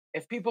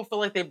 If people feel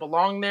like they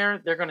belong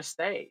there, they're going to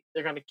stay.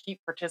 They're going to keep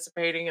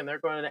participating and they're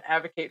going to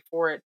advocate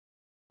for it.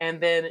 And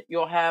then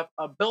you'll have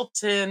a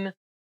built in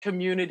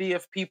community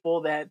of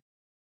people that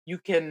you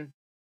can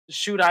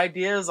shoot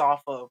ideas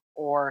off of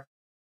or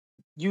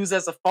use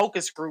as a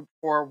focus group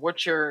for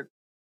what you're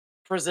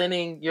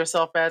presenting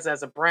yourself as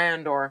a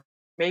brand, or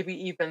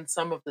maybe even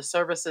some of the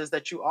services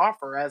that you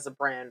offer as a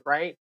brand,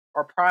 right?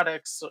 Or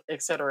products,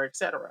 et cetera, et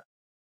cetera.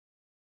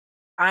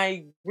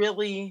 I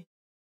really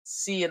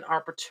see an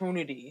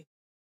opportunity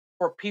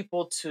for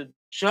people to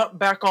jump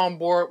back on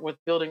board with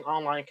building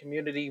online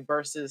community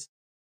versus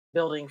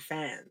building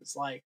fans.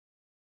 Like,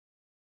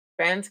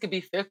 fans can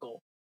be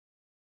fickle.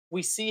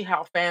 We see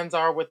how fans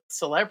are with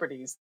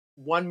celebrities.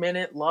 One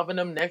minute loving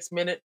them, next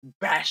minute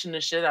bashing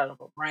the shit out of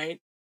them, right?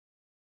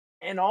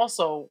 And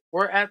also,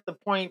 we're at the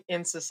point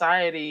in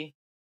society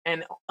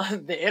and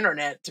the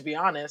internet, to be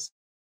honest,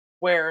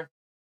 where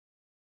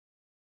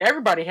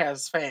everybody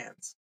has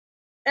fans.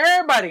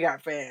 Everybody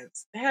got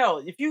fans.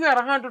 Hell, if you got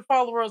 100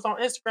 followers on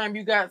Instagram,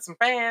 you got some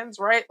fans,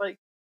 right? Like,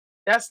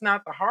 that's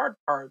not the hard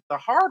part. The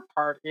hard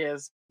part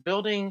is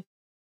building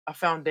a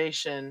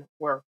foundation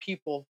where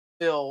people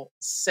feel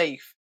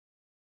safe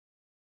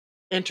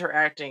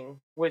interacting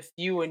with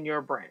you and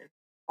your brand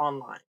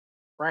online,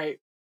 right?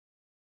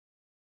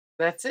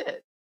 That's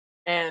it.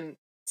 And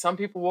some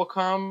people will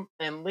come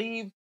and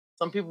leave.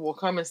 Some people will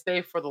come and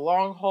stay for the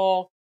long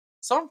haul.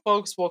 Some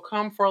folks will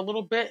come for a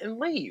little bit and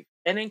leave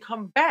and then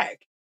come back.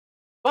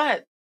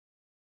 But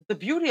the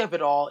beauty of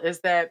it all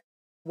is that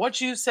once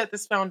you set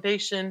this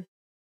foundation,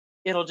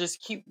 it'll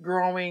just keep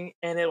growing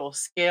and it'll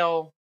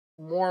scale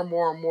more and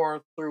more and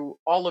more through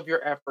all of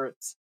your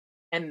efforts.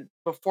 And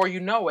before you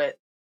know it,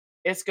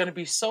 it's going to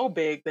be so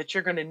big that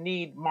you're going to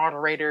need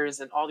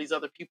moderators and all these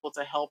other people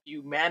to help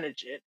you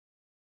manage it.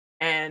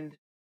 And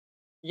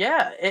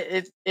yeah,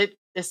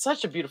 it's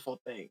such a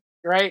beautiful thing,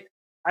 right?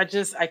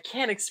 I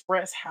can't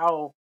express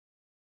how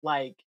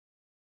like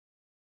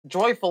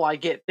joyful I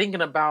get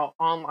thinking about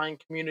online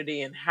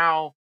community and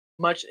how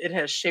much it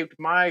has shaped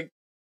my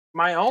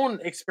own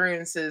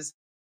experiences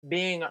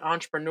being an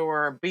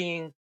entrepreneur,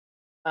 being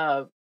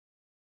a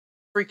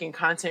freaking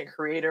content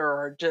creator,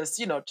 or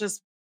just,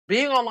 just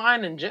being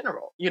online in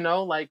general,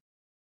 like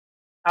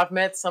I've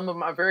met some of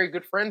my very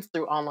good friends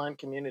through online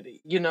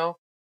community.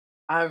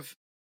 I've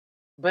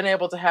been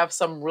able to have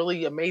some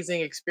really amazing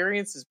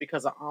experiences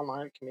because of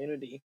online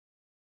community.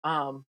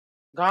 Um,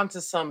 Gone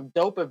to some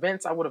dope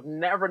events I would have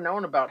never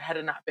known about had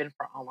it not been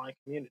for online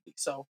community.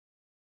 So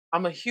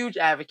I'm a huge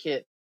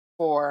advocate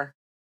for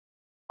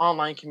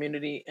online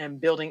community and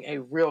building a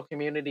real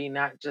community,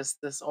 not just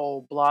this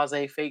old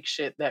blase fake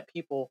shit that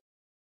people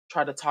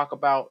try to talk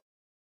about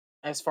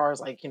as far as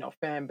like,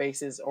 fan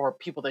bases or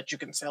people that you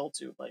can sell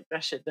to. Like,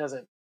 that shit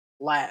doesn't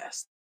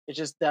last. It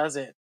just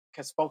doesn't,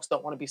 because folks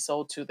don't want to be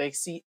sold to. They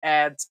see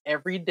ads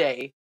every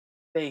day.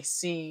 They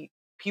see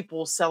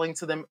people selling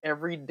to them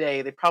every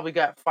day. They probably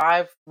got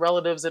 5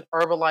 relatives in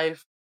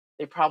Herbalife.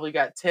 They probably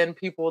got 10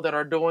 people that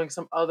are doing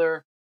some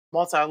other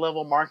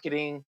multi-level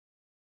marketing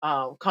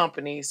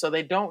company. So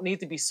they don't need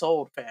to be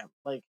sold, fam.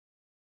 Like,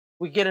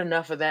 we get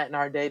enough of that in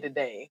our day to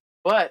day.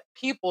 But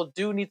people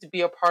do need to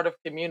be a part of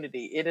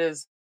community. It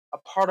is a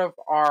part of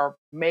our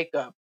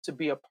makeup to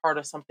be a part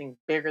of something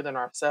bigger than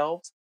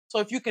ourselves. So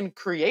if you can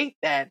create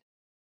that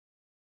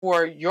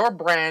for your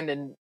brand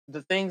and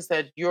the things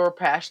that you're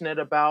passionate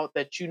about,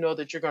 that you know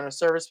that you're going to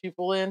service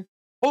people in,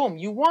 boom,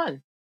 you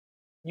won.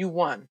 You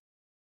won.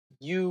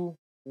 You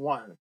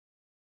won.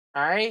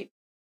 All right.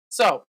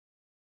 So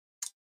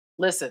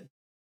listen,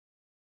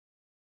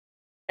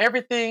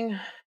 everything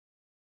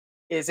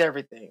is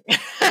everything.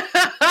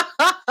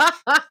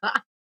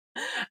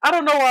 I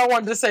don't know why I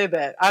wanted to say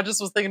that. I just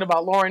was thinking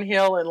about Lauren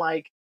Hill and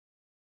like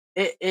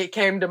it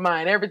came to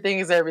mind. Everything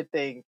is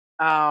everything.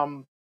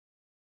 Um,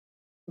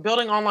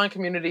 Building online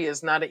community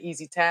is not an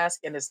easy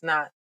task, and it's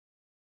not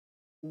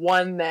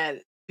one that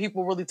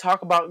people really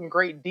talk about in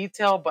great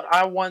detail, but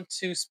I want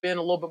to spend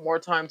a little bit more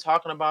time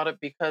talking about it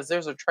because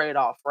there's a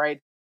trade-off, right?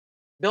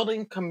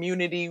 Building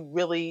community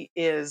really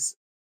is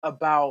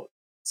about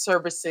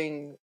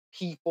servicing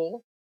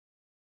people.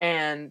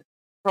 And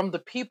from the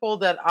people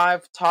that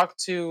I've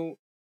talked to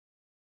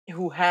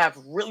who have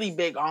really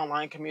big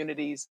online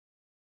communities,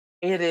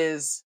 it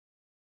is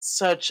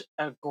such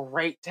a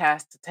great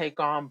task to take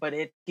on, but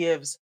it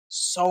gives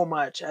so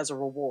much as a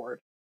reward.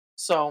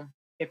 So,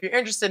 if you're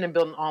interested in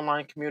building an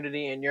online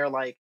community and you're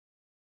like,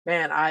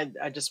 man, I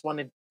just want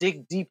to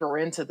dig deeper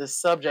into this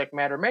subject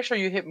matter, make sure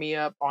you hit me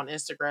up on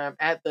Instagram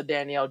at the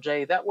Danielle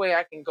J. That way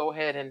I can go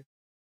ahead and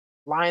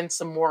line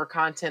some more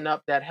content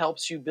up that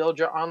helps you build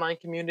your online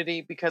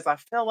community, because I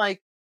feel like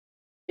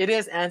it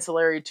is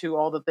ancillary to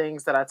all the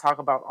things that I talk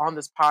about on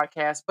this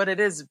podcast, but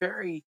it is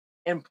very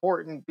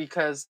important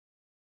because,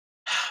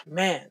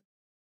 man,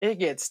 it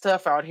gets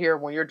tough out here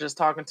when you're just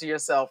talking to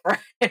yourself,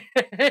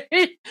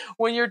 right?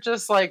 When you're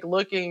just like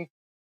looking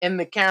in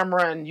the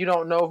camera and you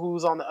don't know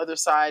who's on the other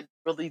side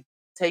really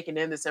taking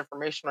in this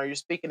information, or you're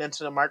speaking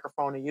into the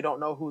microphone and you don't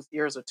know whose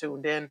ears are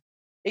tuned in.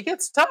 It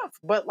gets tough.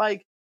 But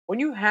like when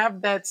you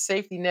have that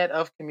safety net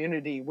of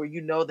community where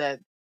you know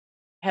that,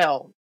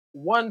 hell,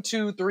 one,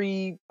 two,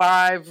 three,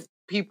 five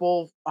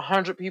people,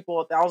 100 people,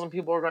 1,000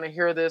 people are going to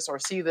hear this or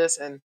see this,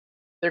 and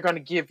they're going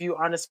to give you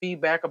honest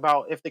feedback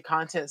about if the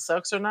content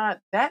sucks or not.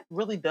 That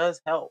really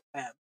does help,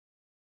 man.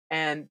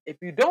 And if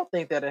you don't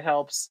think that it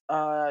helps,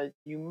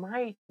 you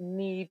might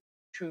need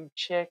to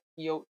check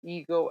your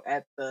ego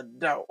at the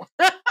door.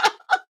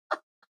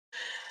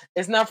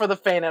 It's not for the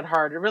faint at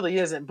heart. It really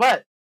isn't.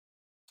 But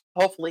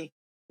hopefully,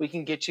 we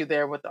can get you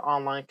there with the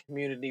online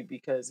community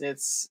because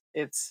it's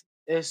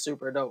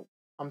super dope.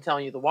 I'm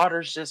telling you, the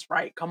water's just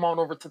right. Come on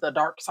over to the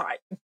dark side.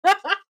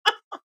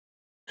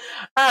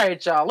 All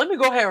right, y'all. Let me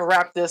go ahead and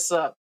wrap this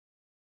up.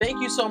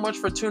 Thank you so much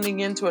for tuning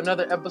in to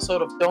another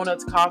episode of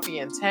Donuts, Coffee,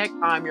 and Tech.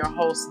 I'm your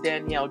host,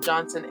 Danielle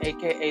Johnson,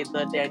 aka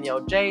The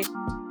Danielle J.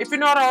 If you're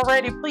not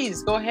already,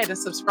 please go ahead and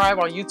subscribe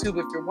on YouTube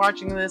if you're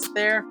watching this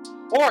there,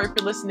 or if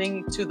you're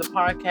listening to the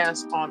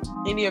podcast on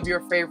any of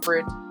your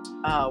favorite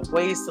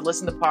ways to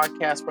listen to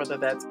podcasts, whether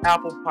that's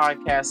Apple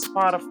Podcasts,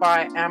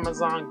 Spotify,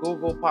 Amazon,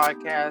 Google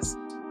Podcasts.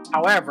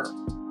 However,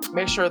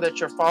 make sure that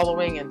you're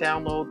following and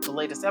download the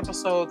latest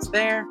episodes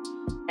there.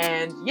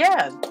 And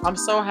yeah, I'm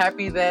so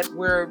happy that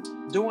we're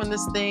doing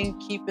this thing,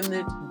 keeping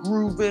it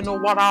grooving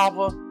or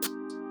whatever.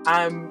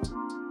 I'm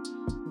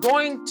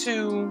going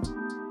to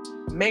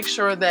make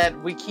sure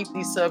that we keep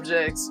these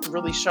subjects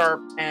really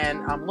sharp, and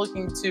I'm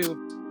looking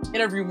to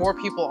interview more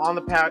people on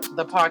the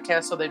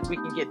podcast so that we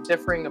can get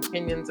differing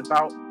opinions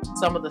about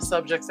some of the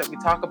subjects that we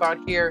talk about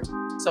here.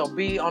 So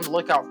be on the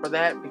lookout for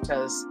that,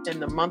 because in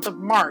the month of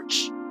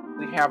March,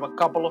 we have a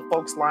couple of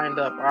folks lined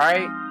up. All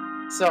right.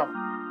 So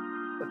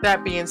with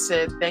that being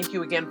said, thank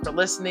you again for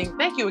listening.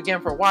 Thank you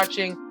again for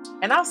watching.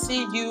 And I'll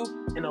see you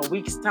in a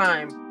week's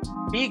time.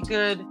 Be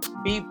good.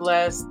 Be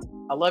blessed.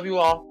 I love you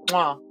all.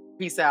 Mwah.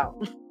 Peace out.